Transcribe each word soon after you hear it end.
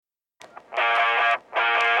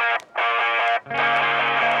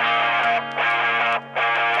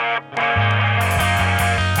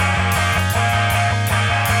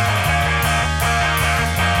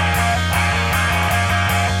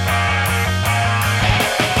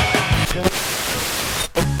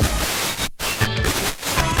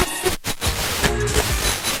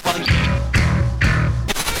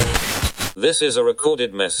This is a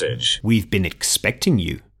recorded message. We've been expecting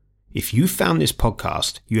you. If you found this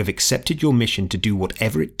podcast, you have accepted your mission to do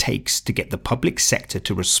whatever it takes to get the public sector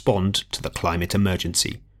to respond to the climate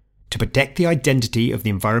emergency. To protect the identity of the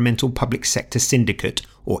Environmental Public Sector Syndicate,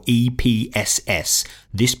 or EPSS,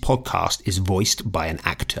 this podcast is voiced by an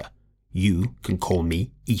actor. You can call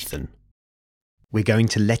me Ethan. We're going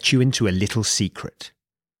to let you into a little secret.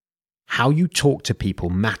 How you talk to people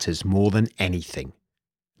matters more than anything.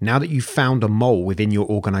 Now that you've found a mole within your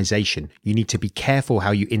organisation, you need to be careful how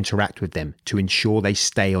you interact with them to ensure they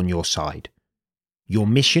stay on your side. Your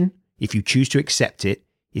mission, if you choose to accept it,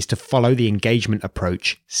 is to follow the engagement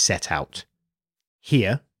approach set out.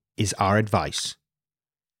 Here is our advice.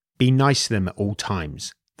 Be nice to them at all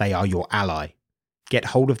times. They are your ally. Get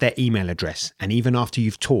hold of their email address, and even after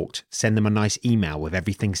you've talked, send them a nice email with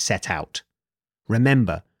everything set out.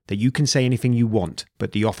 Remember that you can say anything you want,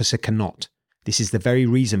 but the officer cannot. This is the very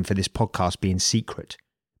reason for this podcast being secret.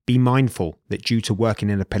 Be mindful that due to working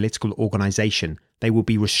in a political organisation, they will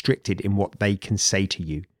be restricted in what they can say to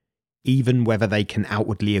you, even whether they can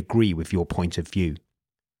outwardly agree with your point of view.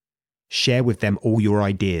 Share with them all your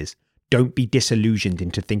ideas. Don't be disillusioned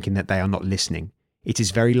into thinking that they are not listening. It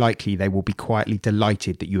is very likely they will be quietly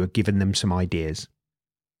delighted that you have given them some ideas.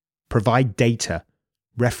 Provide data,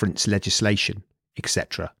 reference legislation,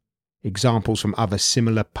 etc. Examples from other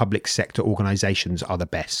similar public sector organisations are the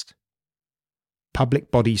best. Public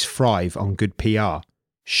bodies thrive on good PR.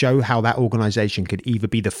 Show how that organisation could either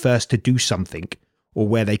be the first to do something or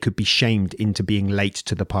where they could be shamed into being late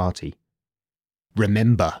to the party.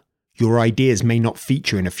 Remember, your ideas may not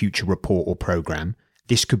feature in a future report or programme.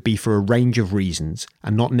 This could be for a range of reasons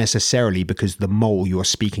and not necessarily because the mole you are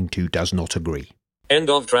speaking to does not agree. End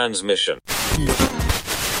of transmission.